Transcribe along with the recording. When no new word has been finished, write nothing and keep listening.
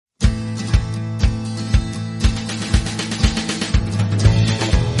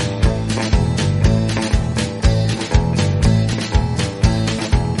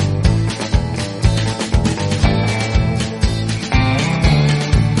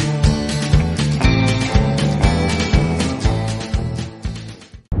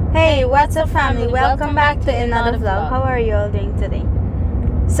What's up, family? Welcome back to another vlog. How are you all doing today?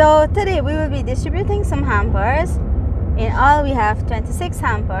 So today we will be distributing some hampers. In all, we have 26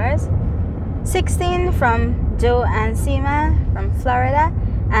 hampers, 16 from Joe and Sima from Florida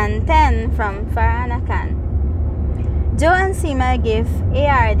and 10 from Faranakan. Joe and Sima gave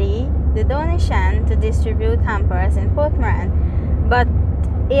ARD the donation to distribute hampers in Portmourant, but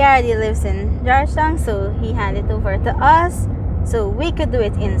ARD lives in Georgetown, so he handed it over to us so we could do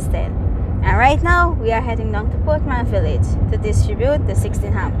it instead. And right now we are heading down to Portmourant village to distribute the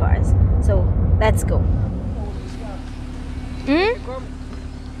 16 hampers. So let's go.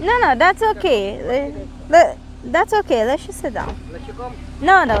 No, that's okay. That's okay. Let's just sit down.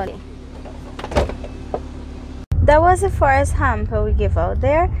 No. That was the first hamper we give out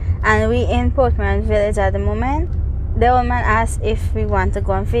there, and we in Portmourant village at the moment. The old man asked if we want to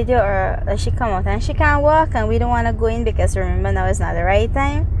go on video or she come out, and she can't walk and we don't want to go in because remember now is not the right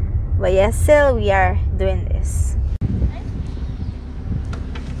time. But yes, still we are doing this.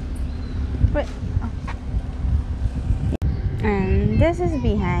 Wait. Oh. And this is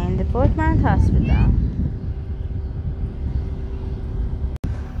behind the Portmourant Hospital.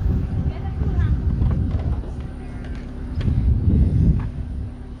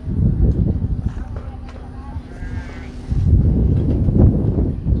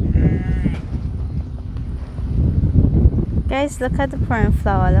 Guys, look at the pouring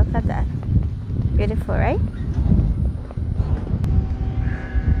flower. Look at that. Beautiful, right?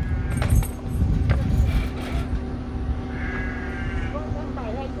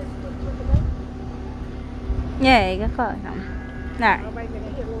 Yeah, you can call it them.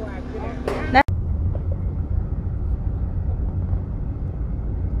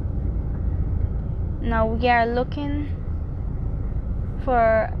 Now we are looking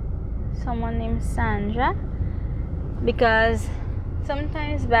for someone named Sandra, because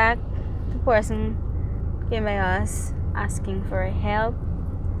sometimes back the person came by us asking for help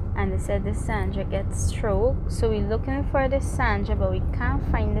and they said the Sandra gets stroke, so we're looking for the Sandra but we can't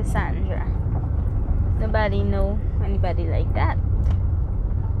find the Sandra. Nobody know anybody like that.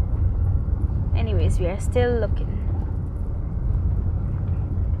 Anyways, we are still looking.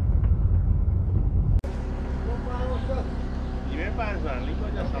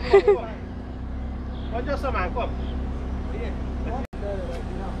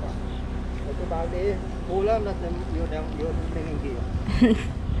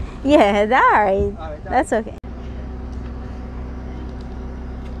 Yeah, alright. That's okay.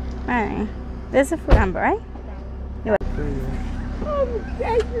 Alright. This is a food hamper, right? I'm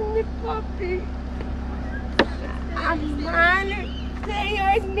taking the puppy. I'm fine. They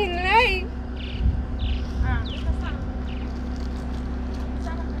always been late.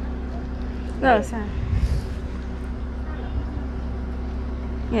 No, sir.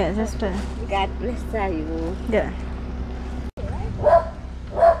 Yeah, just put it. God bless you. Yeah.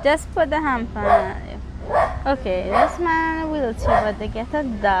 Just put the hamper on it. Okay, this man in a wheelchair, but they get a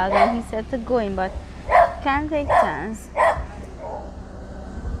dog and he said to go in, but can't take chance.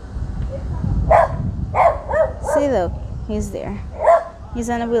 See, look, he's there. He's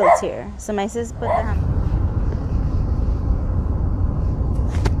on a wheelchair. So my sis put the hamper.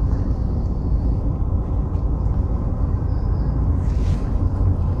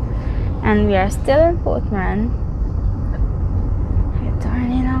 And we are still in Portmourant. We're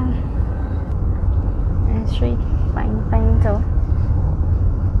turning now. And it's straight fine though.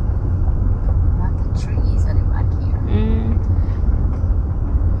 Not the trees at the back here.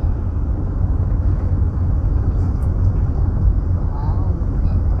 Wow.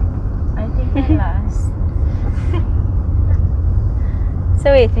 I think we lost. So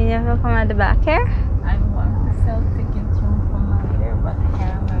wait, you never come at the back here? I want to sell tickets from there, but I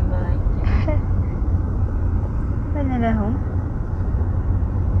can't remember like Another home.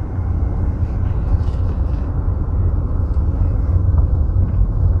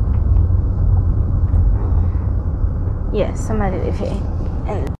 Yes, somebody live here.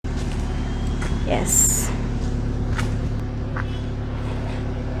 And yes.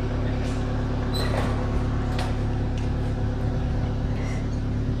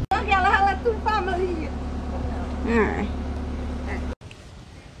 Alright.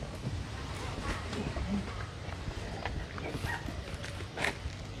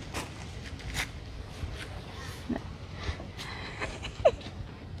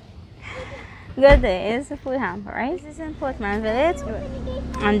 Good day, it's a food hamper, right? This is in Portmourant village,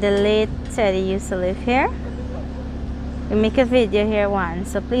 and the late Teddy used to live here. We make a video here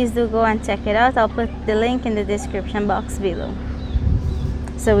once, so please do go and check it out. I'll put the link in the description box below.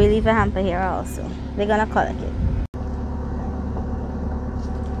 So we leave a hamper here also. They're gonna collect it.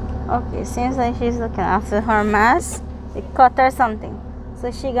 Okay, seems like she's looking after her mess. It cut or something.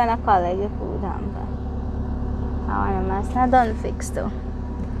 So she gonna collect the food hamper. Our mess not done fixed though.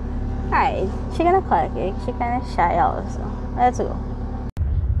 Alright, she gonna collect it. She kinda shy also. Let's go.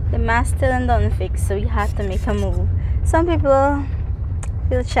 The mask still done fixed, so we have to make a move. Some people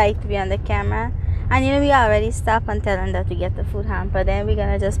feel shy to be on the camera. And you know, we already stop and tell them that we get the food hamper. Then we're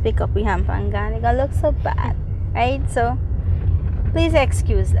gonna just pick up the hamper and go, and it gonna look so bad. Right? So please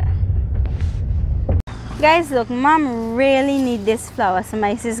excuse that. Guys, look, mom really need this flower, so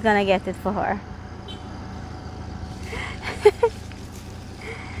my sis gonna get it for her.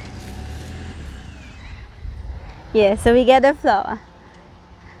 Yeah, so we get the flower.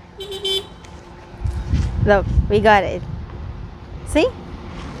 Look, we got it. See?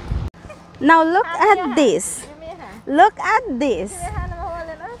 Now look at this. Look at this.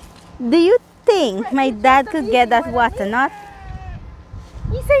 Do you think my dad could get that water nut?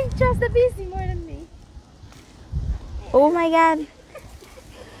 He said he trusts the busy more than me. Oh my god.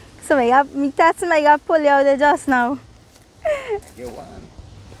 So me that's my god pull you out there just now. You want?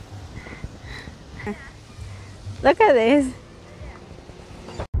 Look at this.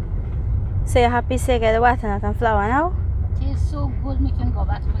 So you're happy to get the water nut and flower now? Tastes so good, we can go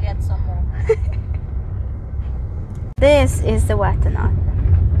back to get some more. This is the water nut.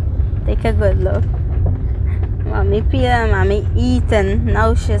 Take a good look. Mommy peel and mommy eating.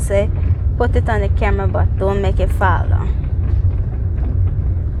 Now she say put it on the camera but don't make it fall down.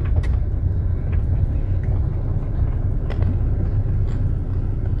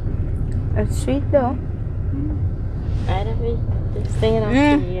 It's sweet though. I'd have been staying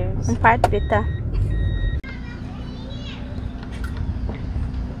on 2 years. In part bitter.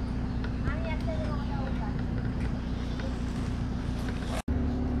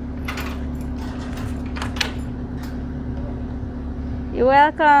 You're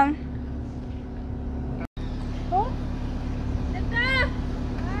welcome.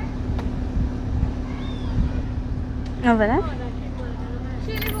 Over there?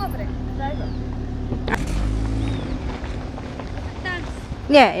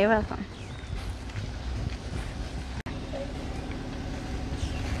 Yeah, you're welcome.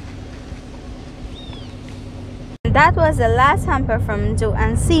 That was the last hamper from Joe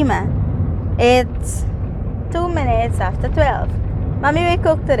and Seema. It's 2 minutes after 12. Mommy, we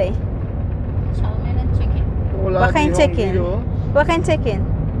cook today. Chow mein and chicken. What kind chicken? What kind chicken?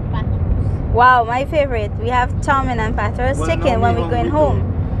 Patos. Wow, my favorite. We have chow mein and patos chicken when we're going home.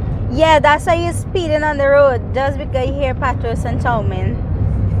 Yeah, that's why you're speeding on the road, just because you hear patos and chow mein.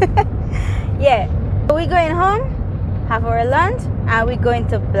 Yeah, so we're going home, have our lunch, and we're going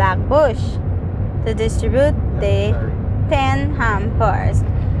to Black Bush to distribute the 10 hampers.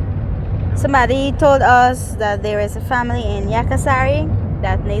 Somebody told us that there is a family in Yakusari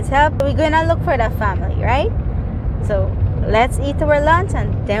that needs help. We're going to look for that family, right? So let's eat our lunch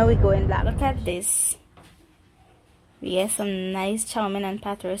and then we go in Black. Look at this. We get some nice chow mein and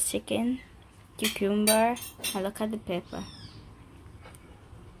patos chicken, cucumber, and look at the pepper.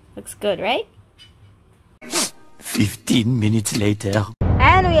 Looks good, right? 15 minutes later.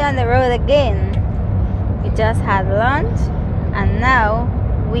 And we're on the road again. We just had lunch and now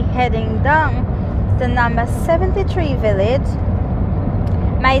we're heading down to number 73 village.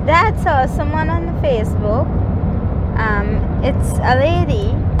 My dad saw someone on Facebook. It's a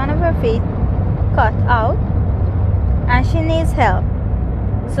lady, one of her feet cut out and she needs help.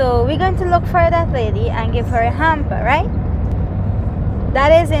 So we're going to look for that lady and give her a hamper, right?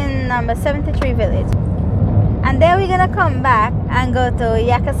 That is in number 73 village. And then we're gonna come back and go to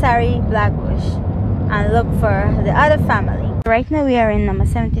Yakusari Blackbush and look for the other family. Right now we are in number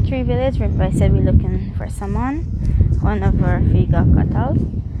 73 village. Where I said we're looking for someone. One of our feet got cut out.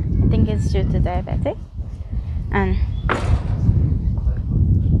 I think it's due to diabetic. And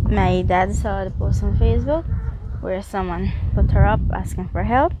my dad saw the post on Facebook where someone put her up asking for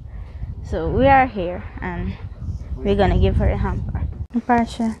help. So we are here and we're gonna give her a hamper.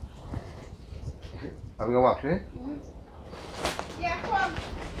 Parsha. Are we gonna walk today? Yeah, come.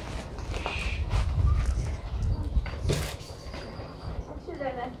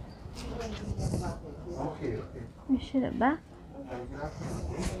 Okay. We should have back.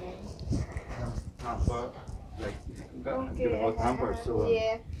 Hamper, like, give about hamper, so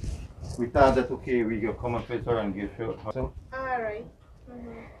yeah. We thought that okay, we go come and face her and give her. So, Alright.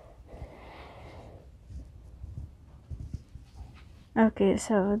 Okay,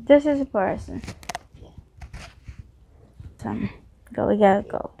 so this is a person. We gotta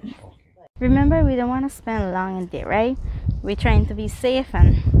go. Remember, we don't want to spend long in there, right? We're trying to be safe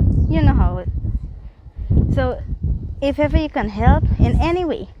and you know how it. So if ever you can help in any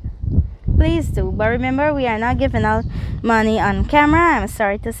way, please do. But remember, we are not giving out money on camera. I'm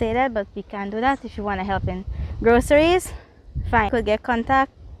sorry to say that, but we can't do that. If you want to help in groceries, fine. You could get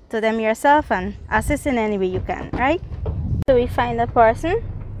contact to them yourself and assist in any way you can, right? So we find a person,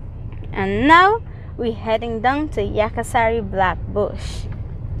 and now we're heading down to Yakusari Black Bush.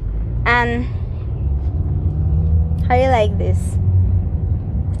 And how you like this?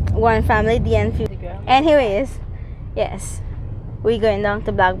 One family DNF. Anyways, yes, we're going down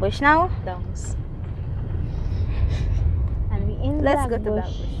to Black Bush now. Downs. And we in Let's go to Black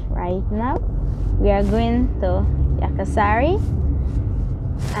Bush right now. We are going to Yakusari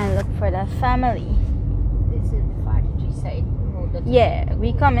and look for the family. This is the 43 side road. Yeah,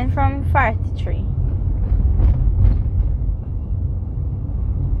 we coming from 43.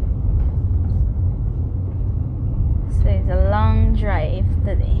 So it's a long drive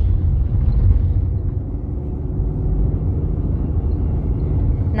today.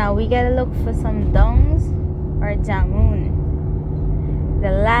 Now we gotta look for some dongs or jamun.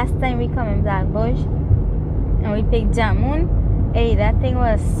 The last time we come in Black Bush and we picked jamun, hey, that thing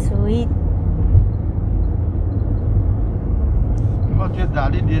was sweet. But your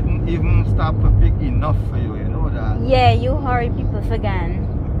daddy didn't even stop to pick enough for you, you know that? Yeah, you hurry people for gun.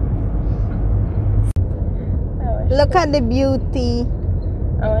 Look at the beauty.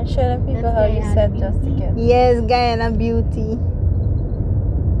 I want to show the people how you set just to get. Yes, Guyana beauty.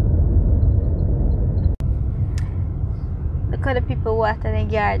 Look at the people water the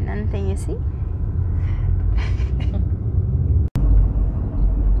garden and thing, you see?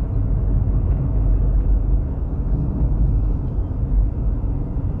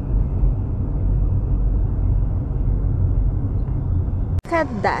 Look at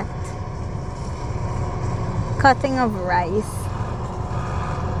that. Cutting of rice.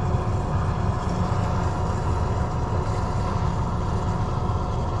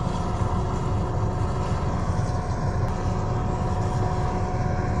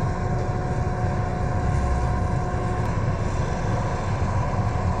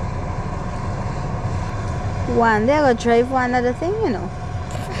 One day I go drive one other thing, you know.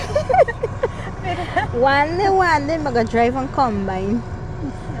 one day I go drive and combine.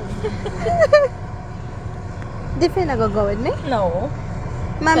 Different I go with me? No.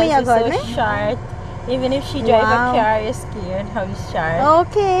 Mommy, you go with so me? short. Even if she drive a car, you're scared how you short.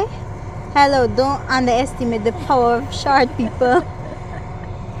 Okay. Hello, don't underestimate the power of short people.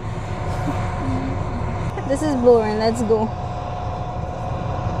 This is boring, let's go.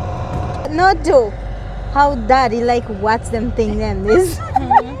 No joke. How daddy like what's them thing then this?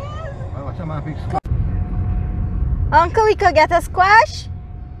 Uncle, we could get a squash?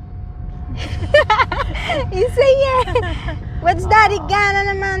 He say yeah. What's daddy gone and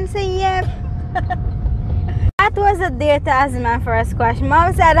the man say yeah. That was a dare to ask the man for a squash.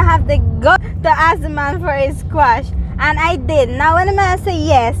 Mom said I don't have the gut to ask the man for a squash. And I did. Now when the man say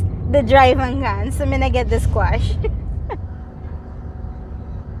yes, the driver gone. So I'm gonna get the squash.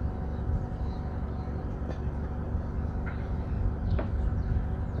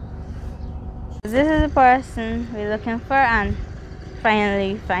 This is the person we're looking for and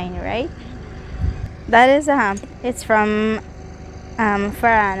finally find, right? That is a hamper. It's from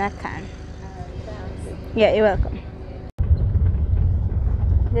Farana Khan. Yeah, you're welcome.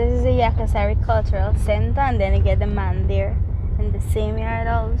 This is the Yakusari Cultural Center, and then you get the man there in the same yard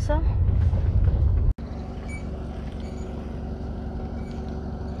also.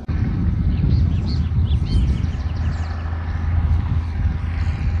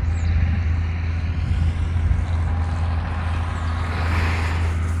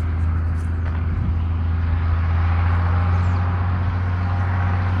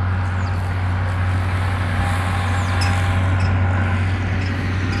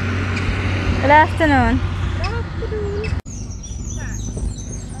 Good afternoon. Good afternoon.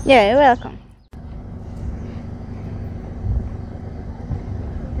 Yeah, you're welcome.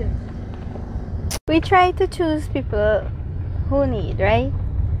 We try to choose people who need, right?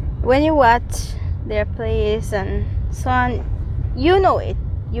 When you watch their plays and so on, you know it.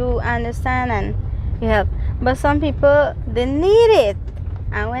 You understand and you help. But some people, they need it.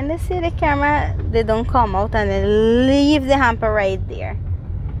 And when they see the camera, they don't come out and they leave the hamper right there.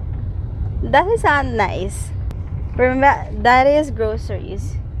 That is not nice. Remember, that is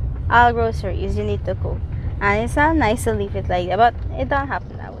groceries. All groceries you need to cook. And it's not nice to leave it like that, but it don't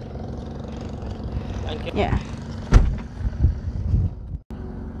happen that way. Okay. Yeah.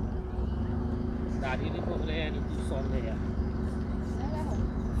 Daddy live over there and his son there.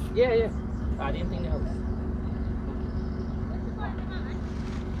 Yeah, yeah. I didn't think the house.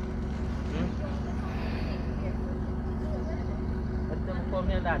 But come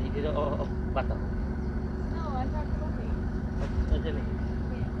here daddy did a butter. No, I thought coffee.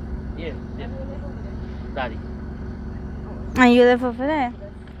 Yeah, yeah. Daddy. And you live over there?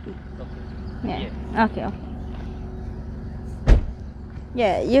 Okay. Yeah. Okay, okay.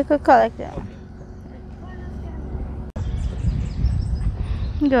 Yeah, you could collect it. Okay.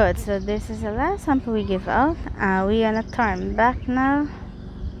 Good, so this is the last sample we give out. We're gonna turn back now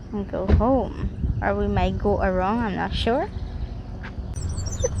and go home. Or we might go around, I'm not sure.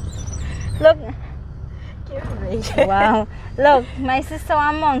 Look. Wow. Look, my sister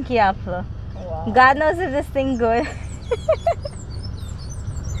want monkey apple. Wow. God knows if this thing good.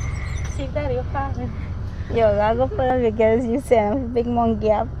 See that you're fine. Yo, I go put it because you say I'm a big monkey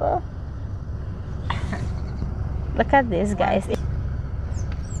apple. Look at this, guys.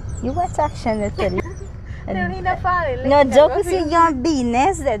 You watch action literally. No, he's not falling. No joke, is you gonna be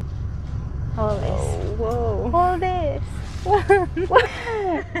nested. Hold this. Whoa. Hold this.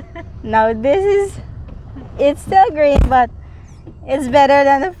 Now this is, it's still green, but it's better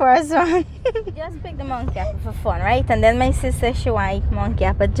than the first one. Just pick the monkey apple for fun, right? And then my sister, she want to eat monkey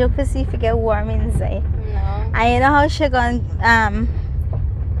apple. Joke to see if it get warm inside. No. And you know how she gonna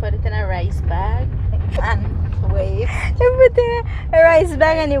Put it in a rice bag and wait. you put in a rice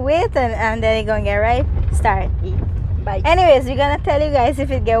bag and you wait, and then it gonna get ripe. Start eat. Bye. Anyways, we're gonna tell you guys if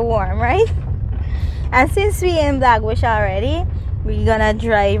it get warm, right? And since we in Blackbush already, we're gonna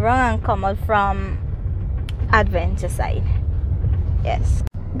drive around and come out from Adventure Side. Yes.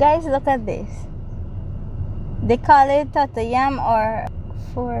 Guys, look at this. They call it Totoyam or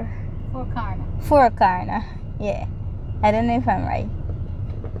Four Karna. Yeah. I don't know if I'm right.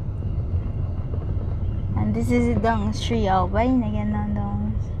 And this is the dung street out by again down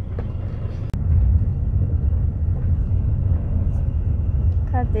down.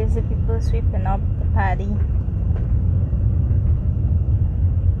 Look at this, the people sweeping up the paddy.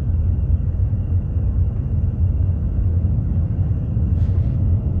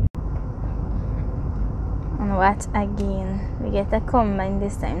 And what again? We get a combine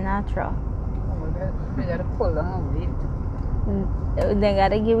this time, not truck. We gotta pull on it. They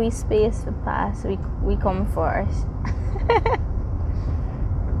gotta give me space to pass. We come first.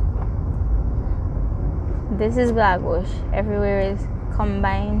 This is Blackbush. Everywhere is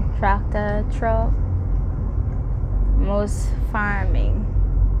combine, tractor, truck. Most farming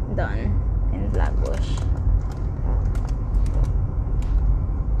done in Blackbush.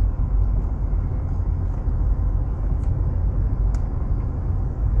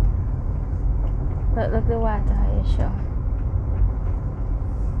 Look the water, how you show.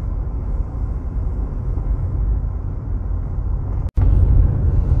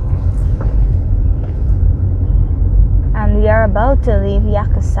 And we are about to leave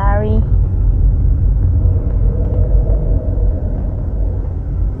Yakusari.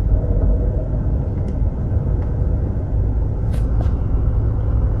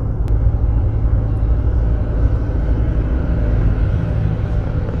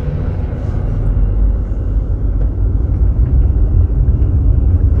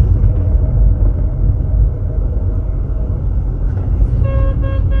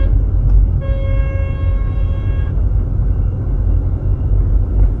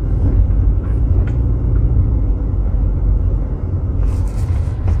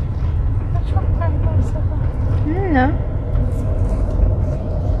 No.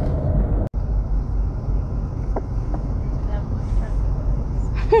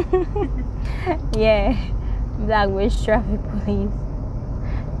 Yeah, Blackbush traffic police.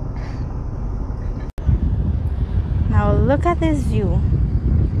 Now look at this view.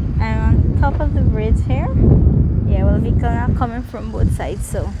 I'm on top of the bridge here. Yeah, well, vehicles are coming from both sides,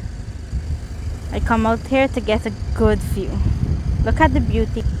 so I come out here to get a good view. Look at the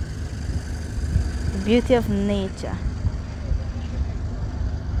beauty. The beauty of nature.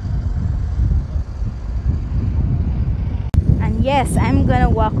 And yes, I'm gonna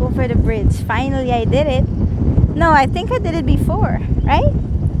walk over the bridge. Finally, I did it. No, I think I did it before, right?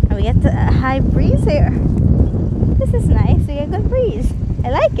 And we get a high breeze here. This is nice. We get a good breeze. I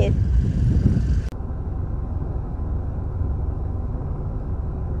like it.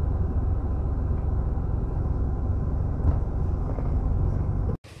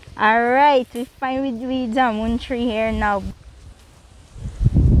 Alright, we finally reached Jamun tree here now.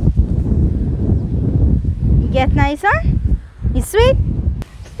 You get nice, huh? You sweet?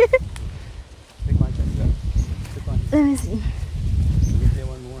 Let me see.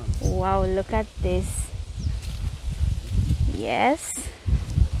 Wow, look at this. Yes.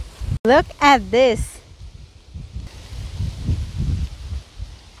 Look at this.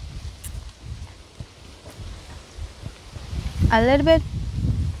 A little bit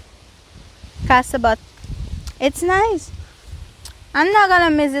Casa, but it's nice. I'm not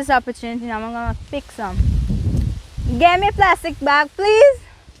gonna miss this opportunity now. I'm gonna pick some. Get me a plastic bag, please.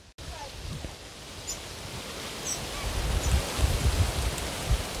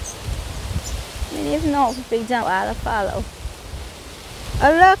 I don't even know if a big jump I'll follow.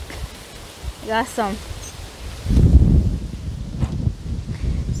 Oh look, got some.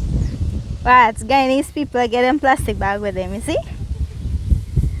 Right, Guyanese people are getting plastic bag with them, you see?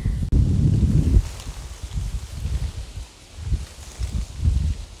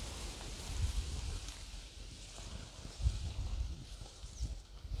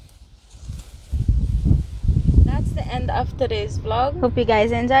 That's the end of today's vlog. Hope you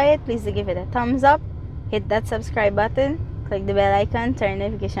guys enjoy it. Please do give it a thumbs up. Hit that subscribe button. Click the bell icon. Turn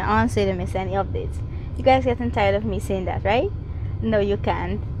notification on so you don't miss any updates. You guys getting tired of me saying that, right? No, you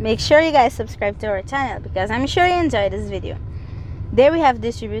can't. Make sure you guys subscribe to our channel because I'm sure you enjoyed this video. There we have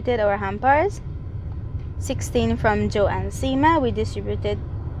distributed our hampers. 16 from Joe and Seema. We distributed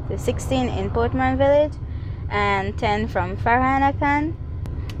the 16 in Portmourant village and 10 from Farhanakan,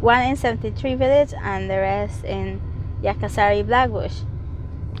 1 in 73 village and the rest in Yakusari Blackbush.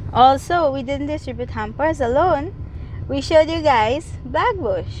 Also, we didn't distribute hampers alone. We showed you guys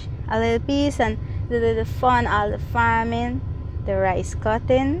Blackbush, a little piece, and the fun, all the farming, the rice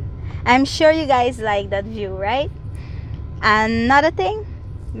cutting. I'm sure you guys like that view, right? Another thing,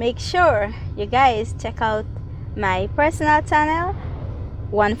 make sure you guys check out my personal channel,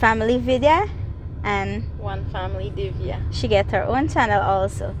 One Family Vidya and One Family Divya. she get her own channel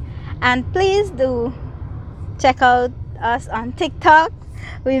also. And please do check out us on TikTok.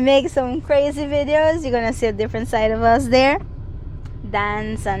 We make some crazy videos. You're gonna see a different side of us there,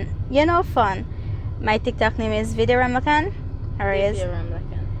 dance and fun. My TikTok name is Vidya Ramlakan.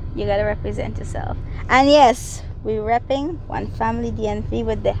 You gotta represent yourself. And yes, we're repping One Family DNP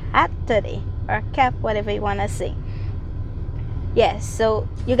with the hat today, or cap, whatever you wanna say. Yes, so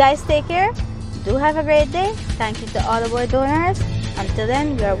you guys take care. Do have a great day. Thank you to all of our donors. Until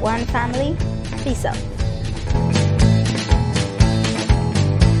then, we are one family. Peace out.